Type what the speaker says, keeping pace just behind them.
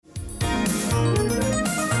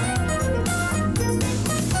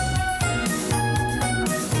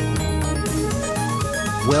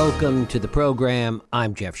Welcome to the program.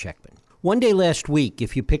 I'm Jeff Schechtman. One day last week,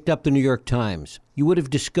 if you picked up the New York Times, you would have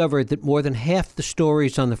discovered that more than half the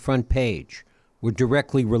stories on the front page were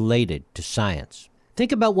directly related to science.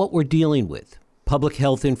 Think about what we're dealing with. Public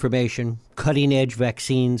health information, cutting-edge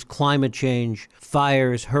vaccines, climate change,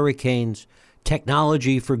 fires, hurricanes,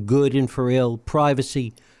 technology for good and for ill,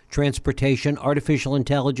 privacy, transportation, artificial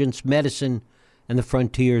intelligence, medicine, and the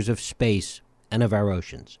frontiers of space and of our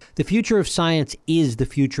oceans. The future of science is the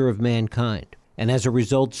future of mankind. And as a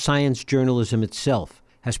result, science journalism itself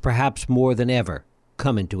has perhaps more than ever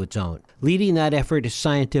come into its own. Leading that effort is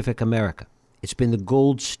Scientific America. It's been the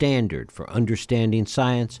gold standard for understanding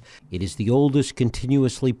science. It is the oldest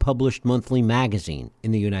continuously published monthly magazine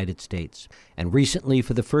in the United States. And recently,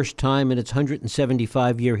 for the first time in its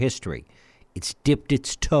 175-year history, it's dipped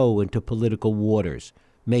its toe into political waters,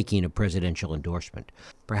 making a presidential endorsement.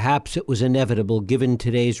 Perhaps it was inevitable given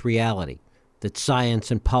today's reality that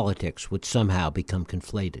science and politics would somehow become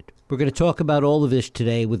conflated. We're going to talk about all of this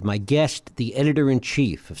today with my guest, the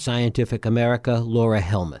editor-in-chief of Scientific America, Laura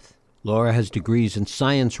Helmuth. Laura has degrees in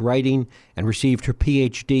science writing and received her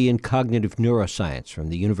Ph.D. in cognitive neuroscience from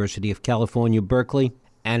the University of California, Berkeley.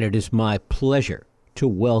 And it is my pleasure to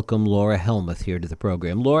welcome Laura Helmuth here to the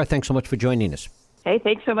program. Laura, thanks so much for joining us. Hey,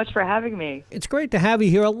 thanks so much for having me. It's great to have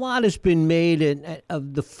you here. A lot has been made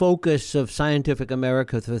of the focus of Scientific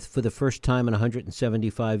America for the first time in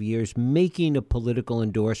 175 years, making a political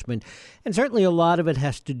endorsement. And certainly a lot of it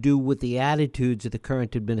has to do with the attitudes of the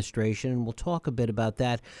current administration, and we'll talk a bit about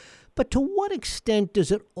that. But to what extent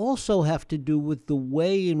does it also have to do with the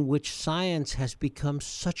way in which science has become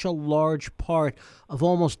such a large part of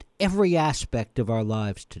almost every aspect of our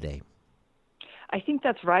lives today? I think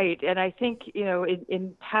that's right. And I think,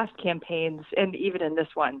 in past campaigns, and even in this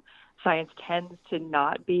one, science tends to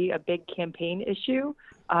not be a big campaign issue.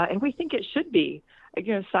 And we think it should be.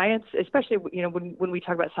 Science, especially, when we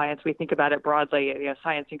talk about science, we think about it broadly.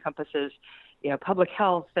 Science encompasses, public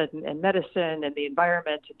health and medicine and the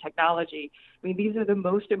environment and technology. I mean, these are the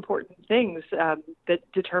most important things that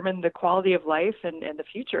determine the quality of life and the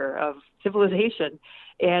future of civilization.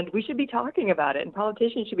 And we should be talking about it, and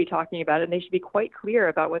politicians should be talking about it, and they should be quite clear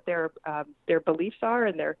about what their beliefs are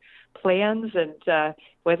and their plans, and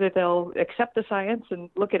whether they'll accept the science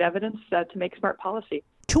and look at evidence to make smart policy.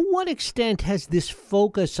 To what extent has this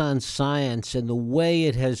focus on science and the way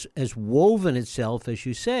it has woven itself, as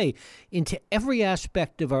you say, into every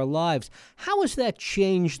aspect of our lives, how has that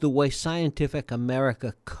changed the way Scientific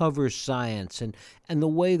America covers science and the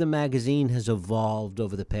way the magazine has evolved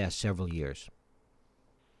over the past several years?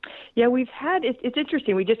 Yeah, it's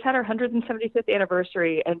interesting. We just had our 175th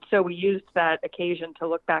anniversary, and so we used that occasion to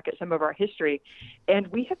look back at some of our history. And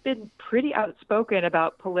we have been pretty outspoken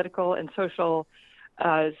about political and social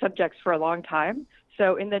subjects for a long time.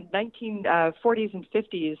 So in the 1940s and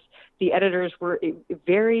 50s, the editors were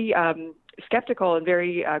very skeptical and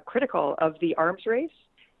very critical of the arms race.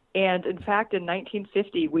 And in fact, in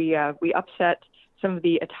 1950, we upset some of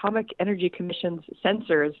the Atomic Energy Commission's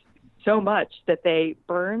censors so much that they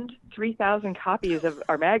burned 3,000 copies of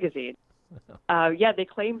our magazine. They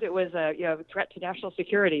claimed it was a threat to national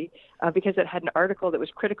security because it had an article that was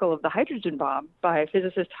critical of the hydrogen bomb by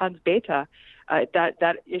physicist Hans Bethe.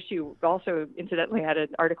 That issue also, incidentally, had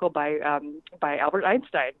an article by Albert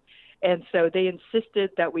Einstein. And so they insisted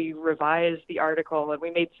that we revise the article, and we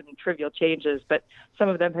made some trivial changes, but some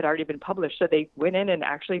of them had already been published. So they went in and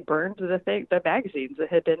actually burned the magazines that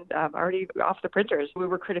had been already off the printers. We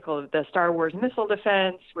were critical of the Star Wars missile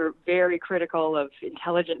defense. We're very critical of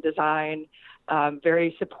intelligent design,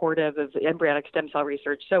 very supportive of embryonic stem cell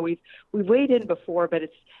research. So we weighed in before, but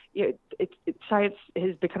science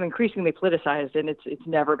has become increasingly politicized, and it's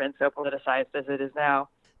never been so politicized as it is now.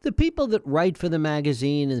 The people that write for the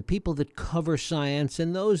magazine and the people that cover science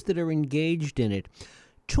and those that are engaged in it,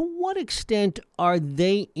 to what extent are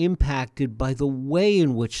they impacted by the way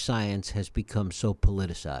in which science has become so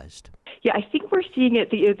politicized? Yeah, I think we're seeing it.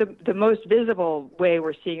 The most visible way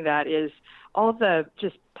we're seeing that is all the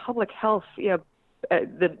just public health,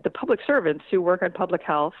 the public servants who work on public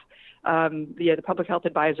health, the public health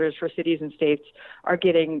advisors for cities and states are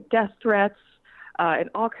getting death threats,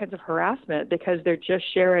 and all kinds of harassment because they're just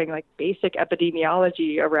sharing like basic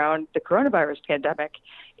epidemiology around the coronavirus pandemic,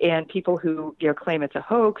 and people who claim it's a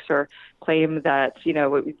hoax or claim that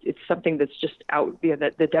it's something that's just out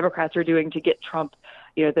that the Democrats are doing to get Trump,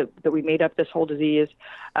 that we made up this whole disease.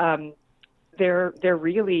 They're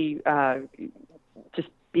really just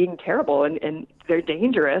being terrible, and they're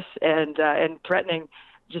dangerous and threatening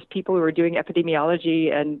just people who are doing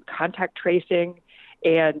epidemiology and contact tracing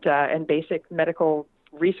and basic medical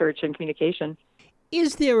research and communication.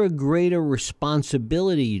 Is there a greater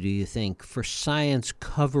responsibility, do you think, for science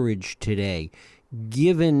coverage today,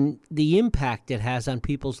 given the impact it has on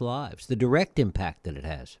people's lives, the direct impact that it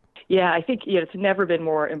has? Yeah, I think it's never been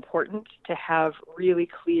more important to have really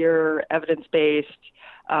clear, evidence-based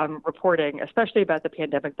reporting, especially about the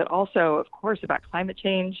pandemic, but also, of course, about climate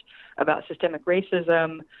change, about systemic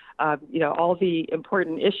racism. All the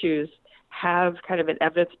important issues have kind of an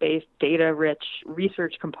evidence-based, data-rich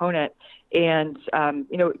research component. And,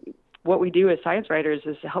 what we do as science writers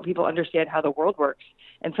is to help people understand how the world works.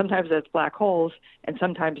 And sometimes that's black holes, and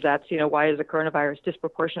sometimes that's, why is the coronavirus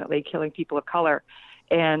disproportionately killing people of color?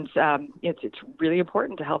 And it's really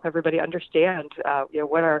important to help everybody understand,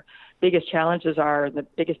 what our biggest challenges are and the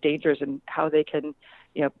biggest dangers, and how they can,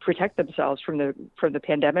 protect themselves from the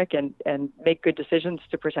pandemic and make good decisions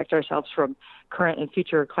to protect ourselves from current and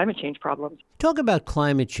future climate change problems. Talk about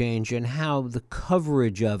climate change and how the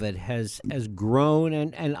coverage of it has grown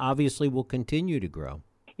and obviously will continue to grow.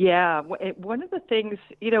 Yeah, one of the things,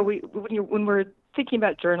 when we're thinking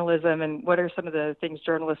about journalism and what are some of the things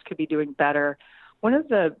journalists could be doing better, one of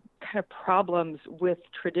the kind of problems with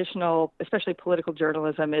traditional, especially political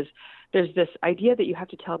journalism, is there's this idea that you have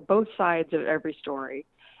to tell both sides of every story.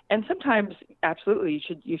 And sometimes, absolutely,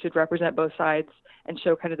 you should represent both sides and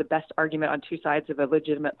show kind of the best argument on two sides of a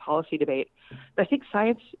legitimate policy debate. But I think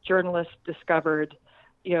science journalists discovered,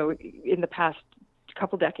 in the past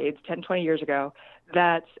couple decades, 10, 20 years ago,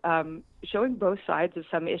 that showing both sides of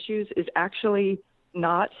some issues is actually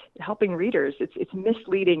not helping readers. It's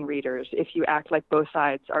misleading readers if you act like both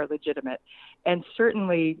sides are legitimate. And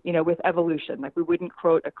certainly, with evolution, like we wouldn't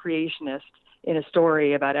quote a creationist in a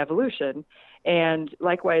story about evolution. And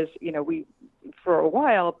likewise, we, for a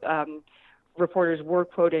while, reporters were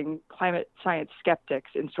quoting climate science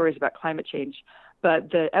skeptics in stories about climate change. But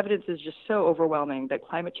the evidence is just so overwhelming that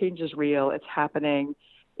climate change is real, it's happening,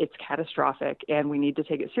 it's catastrophic, and we need to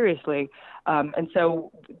take it seriously. And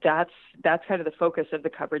so that's kind of the focus of the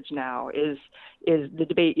coverage now is the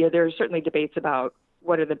debate. There are certainly debates about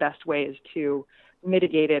what are the best ways to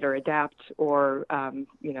mitigate it or adapt or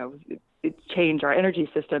change our energy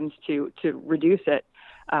systems to reduce it.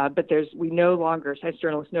 But science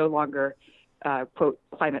journalists no longer quote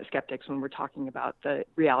climate skeptics when we're talking about the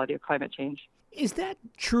reality of climate change. Is that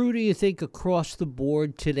true, do you think, across the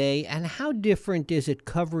board today? And how different is it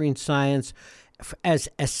covering science as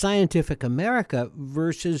Scientific America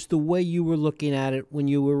versus the way you were looking at it when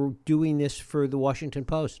you were doing this for the Washington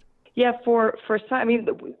Post? Yeah, one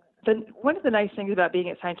of the nice things about being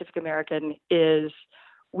at Scientific American is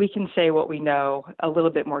we can say what we know a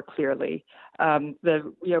little bit more clearly.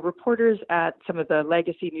 Reporters at some of the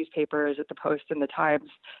legacy newspapers, at the Post and the Times,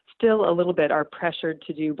 still a little bit are pressured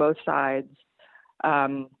to do both sides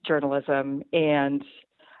journalism. And,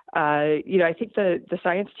 I think the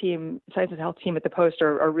science and health team at the Post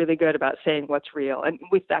are really good about saying what's real. And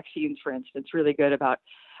with vaccines, for instance, really good about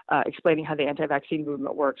explaining how the anti-vaccine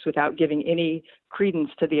movement works without giving any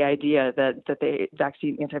credence to the idea that the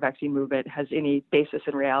anti-vaccine movement has any basis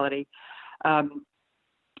in reality.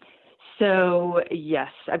 So yes,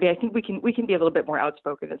 I think we can be a little bit more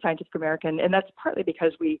outspoken at Scientific American, and that's partly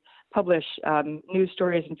because we publish news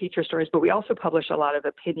stories and feature stories, but we also publish a lot of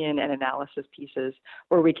opinion and analysis pieces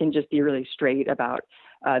where we can just be really straight about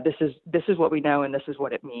this is what we know and this is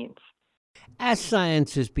what it means. As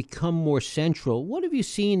science has become more central, what have you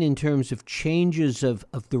seen in terms of changes of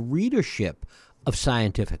the readership of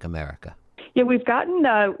Scientific America? Yeah, we've gotten,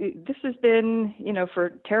 this has been,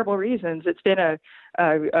 for terrible reasons, it's been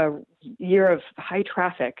a year of high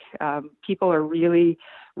traffic. People are really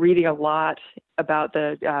reading a lot about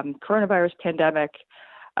the coronavirus pandemic,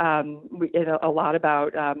 a lot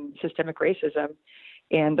about systemic racism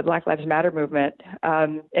and the Black Lives Matter movement,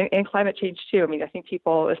 and climate change too. I think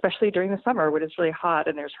people, especially during the summer when it's really hot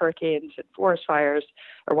and there's hurricanes and forest fires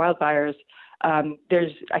or wildfires,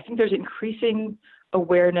 there's increasing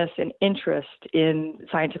awareness and interest in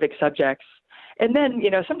scientific subjects. And then,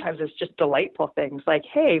 sometimes it's just delightful things like,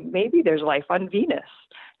 hey, maybe there's life on Venus.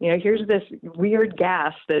 Here's this weird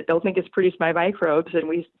gas that they'll think is produced by microbes, and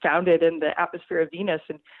we found it in the atmosphere of Venus,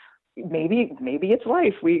 and maybe it's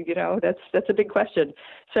life. That's a big question.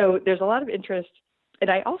 So there's a lot of interest. And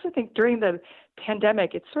I also think during the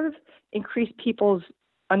pandemic, it sort of increased people's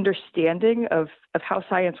understanding of how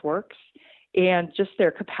science works and just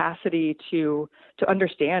their capacity to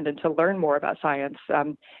understand and to learn more about science.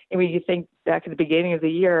 And when you think back at the beginning of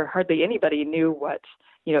the year, hardly anybody knew what,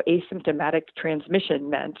 asymptomatic transmission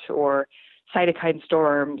meant, or cytokine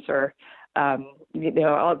storms, or, or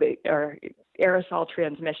aerosol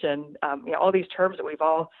transmission, all these terms that we've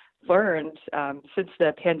all learned since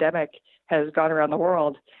the pandemic has gone around the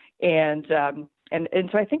world, and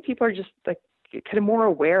so I think people are just like kind of more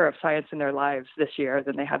aware of science in their lives this year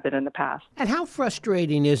than they have been in the past. And how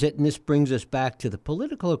frustrating is it, and this brings us back to the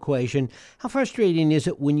political equation, how frustrating is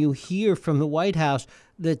it when you hear from the White House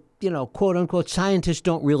that, quote unquote, scientists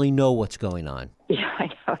don't really know what's going on? Yeah, I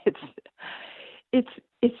know.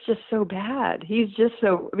 It's just so bad. He's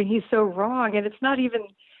so wrong. And it's not even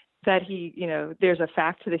that there's a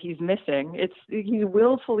fact that he's missing. He's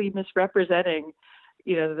willfully misrepresenting,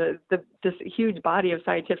 this huge body of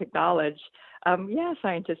scientific knowledge.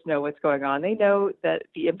 Scientists know what's going on. They know that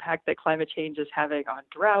the impact that climate change is having on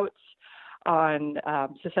droughts, on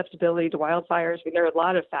susceptibility to wildfires. I mean, there are a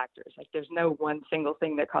lot of factors. Like, there's no one single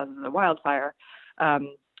thing that causes a wildfire.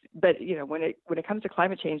 But when it comes to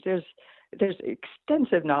climate change, there's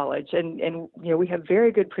extensive knowledge, and we have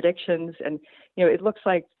very good predictions, and it looks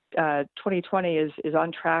like 2020 is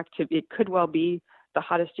on track to. It could well be the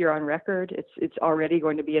hottest year on record. It's already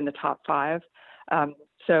going to be in the top 5.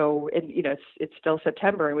 It's still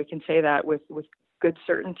September, and we can say that with good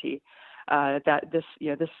certainty that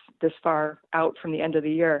this far out from the end of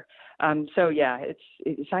the year.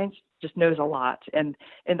 Science just knows a lot, and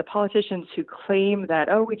the politicians who claim that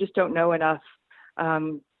we just don't know enough,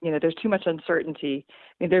 there's too much uncertainty.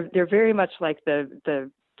 I mean, they're very much like the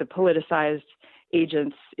politicized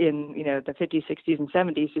agents in the 50s, 60s, and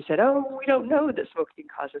 70s who said, we don't know that smoking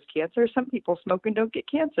causes cancer. Some people smoke and don't get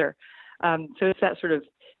cancer. So it's that sort of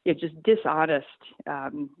just dishonest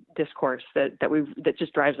discourse that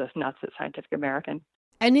just drives us nuts at Scientific American.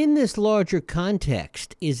 And in this larger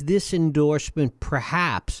context, is this endorsement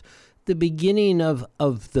perhaps the beginning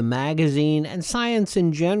of the magazine and science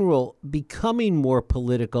in general becoming more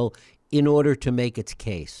political in order to make its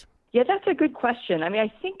case? Yeah, that's a good question. I mean,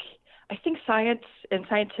 I think science and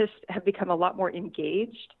scientists have become a lot more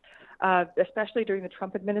engaged, especially during the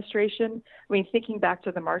Trump administration. I mean, thinking back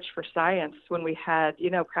to the March for Science, when we had,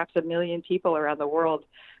 perhaps 1 million people around the world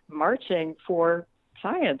marching for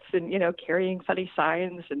science and, carrying funny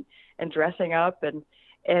signs and dressing up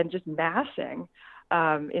and just massing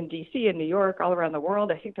in D.C. and New York, all around the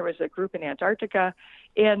world. I think there was a group in Antarctica.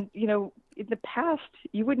 And, in the past,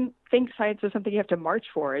 you wouldn't think science is something you have to march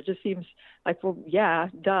for. It just seems like, well, yeah,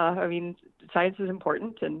 duh. I mean, science is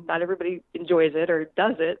important, and not everybody enjoys it or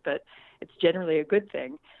does it, but it's generally a good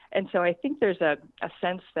thing. And so I think there's a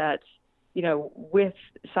sense that, with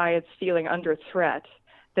science feeling under threat,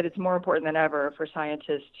 that it's more important than ever for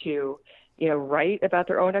scientists to, write about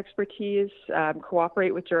their own expertise,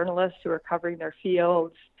 cooperate with journalists who are covering their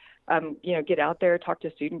fields, get out there, talk to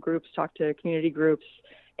student groups, talk to community groups,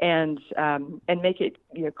 and make it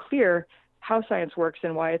clear how science works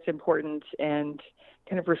and why it's important, and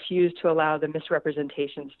kind of refuse to allow the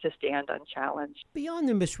misrepresentations to stand unchallenged. Beyond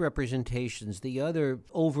the misrepresentations, the other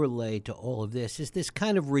overlay to all of this is this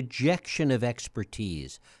kind of rejection of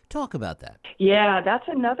expertise. Talk about that. Yeah, that's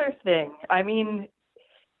another thing. I mean,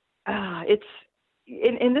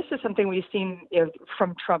 and this is something we've seen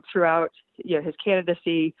from Trump throughout his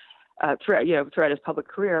candidacy, throughout his public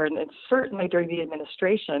career, and certainly during the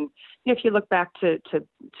administration. If you look back to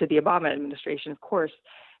the Obama administration, of course,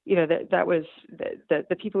 that was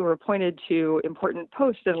the people who were appointed to important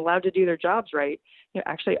posts and allowed to do their jobs right,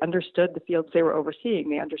 actually understood the fields they were overseeing.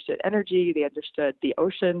 They understood energy, they understood the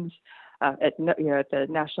oceans. At the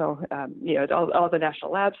national, all the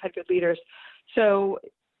national labs had good leaders. So,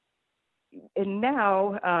 and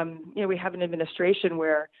now, we have an administration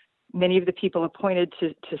where many of the people appointed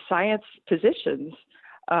to science positions,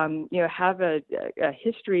 have a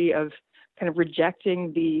history of kind of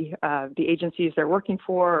rejecting the agencies they're working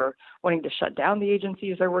for, or wanting to shut down the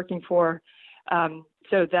agencies they're working for.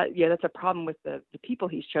 So that's a problem with the people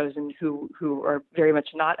he's chosen who are very much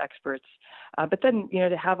not experts. But then,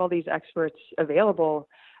 to have all these experts available,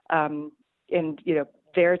 and,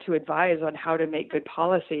 there to advise on how to make good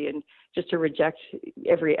policy, and just to reject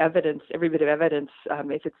every bit of evidence,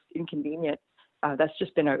 if it's inconvenient. That's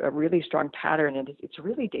just been a really strong pattern, and it's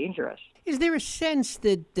really dangerous. Is there a sense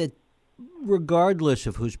that regardless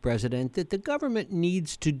of who's president, that the government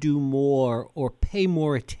needs to do more or pay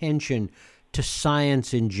more attention to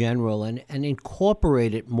science in general and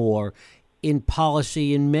incorporate it more in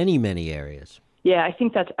policy in many, many areas? Yeah, I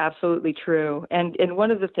think that's absolutely true. And one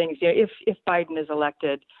of the things, if Biden is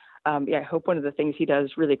elected, I hope one of the things he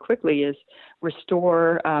does really quickly is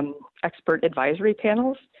restore expert advisory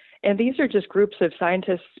panels. And these are just groups of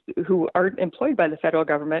scientists who aren't employed by the federal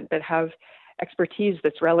government, but have expertise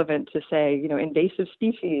that's relevant to, say, invasive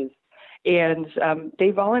species. And they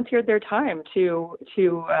volunteered their time to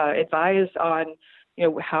advise on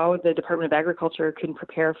how the Department of Agriculture can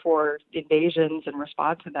prepare for invasions and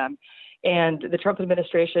respond to them. And the Trump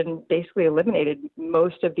administration basically eliminated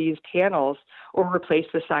most of these panels or replaced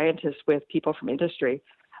the scientists with people from industry.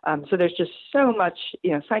 So there's just so much,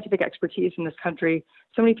 scientific expertise in this country,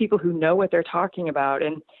 so many people who know what they're talking about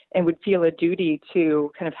and would feel a duty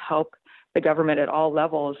to kind of help the government at all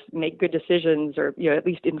levels make good decisions or, at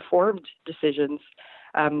least informed decisions.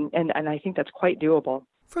 And I think that's quite doable.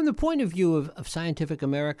 From the point of view of Scientific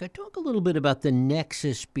America, talk a little bit about the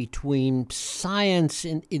nexus between science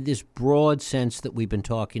in this broad sense that we've been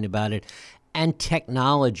talking about it and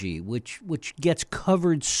technology, which gets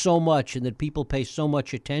covered so much and that people pay so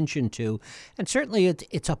much attention to. And certainly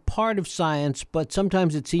it's a part of science, but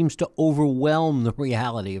sometimes it seems to overwhelm the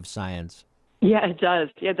reality of science. Yeah, it does.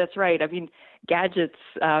 Yeah, that's right. I mean, gadgets,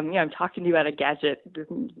 I'm talking to you about a gadget.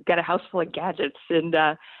 You've got a house full of gadgets and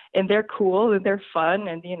they're cool and they're fun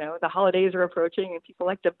and, the holidays are approaching and people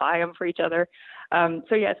like to buy them for each other.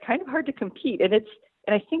 So yeah, it's kind of hard to compete.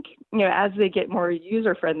 And I think, as they get more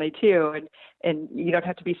user friendly too, and you don't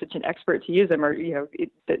have to be such an expert to use them or,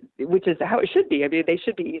 which is how it should be. I mean, they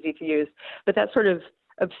should be easy to use, but that sort of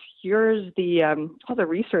obscures the all the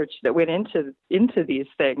research that went into these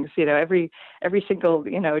things. Every single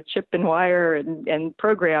chip and wire and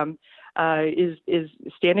program is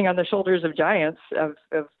standing on the shoulders of giants of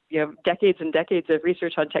decades and decades of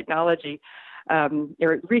research on technology,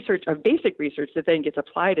 or research of basic research that then gets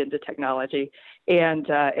applied into technology. And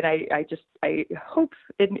I hope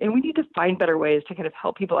and we need to find better ways to kind of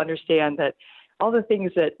help people understand that all the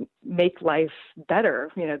things that make life better,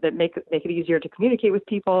 that make it easier to communicate with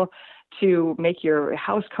people, to make your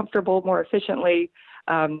house comfortable more efficiently,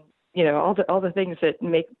 all the things that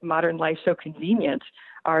make modern life so convenient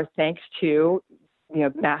are thanks to,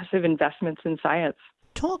 massive investments in science.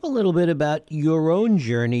 Talk a little bit about your own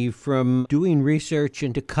journey from doing research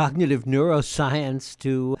into cognitive neuroscience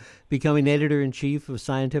to becoming editor-in-chief of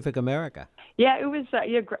Scientific America. Yeah, it was.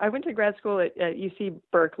 I went to grad school at UC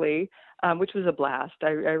Berkeley, which was a blast. I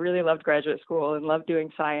really loved graduate school and loved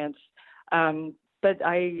doing science. But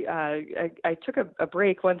I took a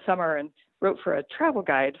break one summer and wrote for a travel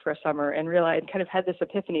guide for a summer and realized, kind of had this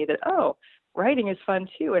epiphany that, writing is fun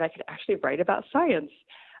too, and I could actually write about science.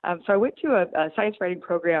 So I went to a science writing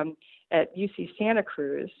program at UC Santa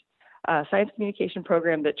Cruz, a science communication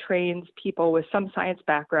program that trains people with some science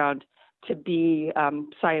background to be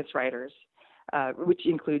science writers, which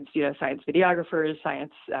includes science videographers,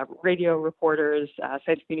 science radio reporters,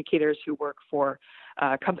 science communicators who work for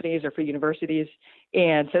companies or for universities.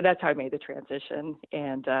 And so that's how I made the transition.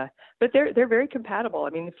 And but they're very compatible. I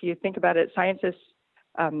mean, if you think about it, scientists,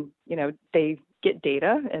 they get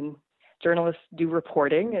data and journalists do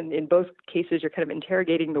reporting, and in both cases, you're kind of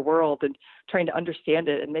interrogating the world and trying to understand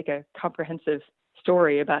it and make a comprehensive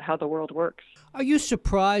story about how the world works. Are you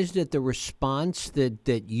surprised at the response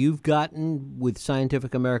that you've gotten with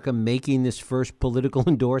Scientific America making this first political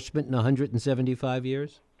endorsement in 175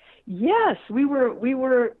 years? Yes, we were. We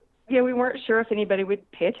weren't sure if anybody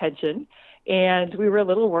would pay attention, and we were a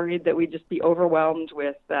little worried that we'd just be overwhelmed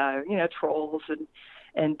with trolls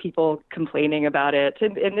and people complaining about it.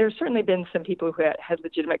 And there's certainly been some people who had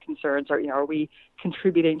legitimate concerns, or, are we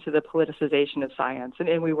contributing to the politicization of science?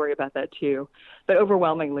 And we worry about that too. But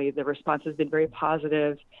overwhelmingly, the response has been very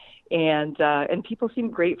positive, and people seem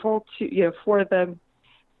grateful to, for the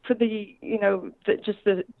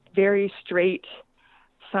very straight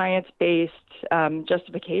science-based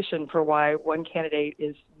justification for why one candidate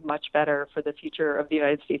is much better for the future of the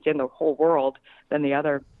United States and the whole world than the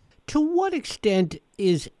other. To what extent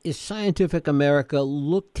is Scientific America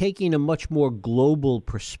taking a much more global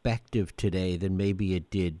perspective today than maybe it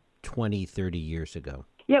did 20, 30 years ago?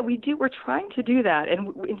 Yeah, we do. We're trying to do that.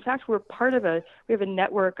 And in fact, we have a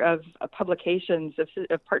network of publications,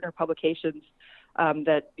 of partner publications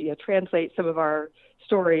that translate some of our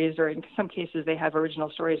stories, or in some cases they have original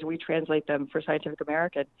stories and we translate them for Scientific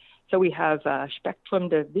American. So we have Spektrum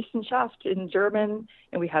der Wissenschaft in German,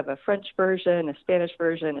 and we have a French version, a Spanish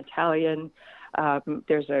version, Italian.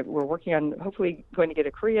 We're working on hopefully going to get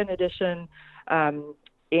a Korean edition.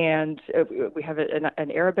 And we have an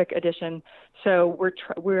Arabic edition. So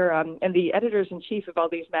we're and the editors in chief of all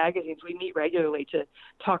these magazines, we meet regularly to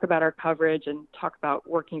talk about our coverage and talk about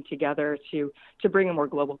working together to bring a more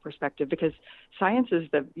global perspective, because science is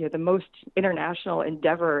the most international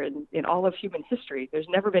endeavor in all of human history. There's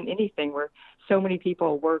never been anything where so many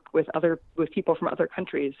people work with people from other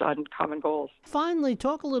countries on common goals. Finally,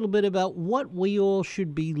 talk a little bit about what we all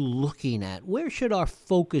should be looking at. Where should our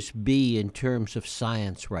focus be in terms of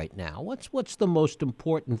science right now? What's the most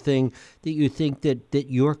important thing that you think that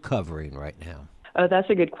you're covering right now? Oh, that's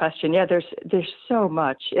a good question. Yeah, there's so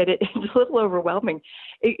much, and it's a little overwhelming.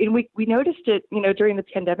 And we noticed it, during the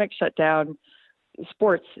pandemic shutdown.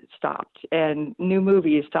 Sports stopped, and new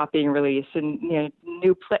movies stopped being released, and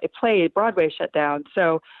new play Broadway shut down.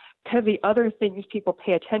 So, kind of the other things people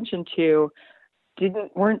pay attention to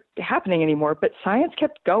weren't happening anymore. But science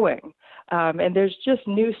kept going, and there's just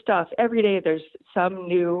new stuff every day. There's some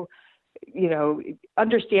new,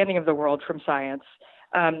 understanding of the world from science.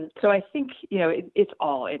 So I think, it's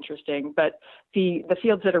all interesting, but the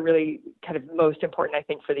fields that are really kind of most important, I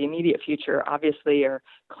think, for the immediate future, obviously, are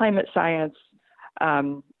climate science,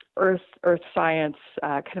 earth science,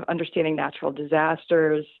 kind of understanding natural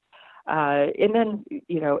disasters, and then,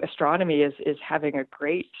 astronomy is having a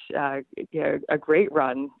great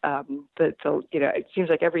run. It seems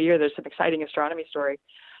like every year there's some exciting astronomy story,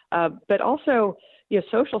 but also,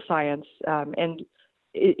 social science, and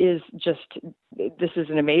this is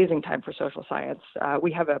an amazing time for social science.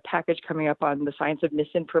 We have a package coming up on the science of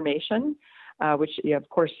misinformation, which, of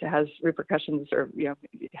course, has repercussions, or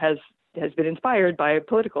has been inspired by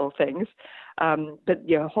political things. But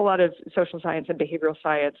a whole lot of social science and behavioral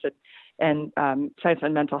science and science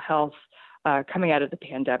on mental health coming out of the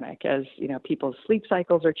pandemic, as people's sleep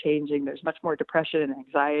cycles are changing. There's much more depression and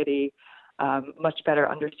anxiety. Much better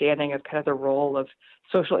understanding of kind of the role of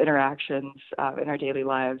social interactions in our daily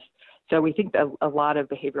lives. So we think that a lot of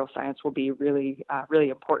behavioral science will be really, really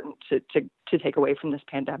important to take away from this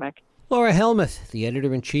pandemic. Laura Helmuth, the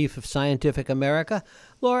editor-in-chief of Scientific America.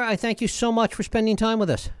 Laura, I thank you so much for spending time with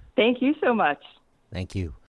us. Thank you so much. Thank you.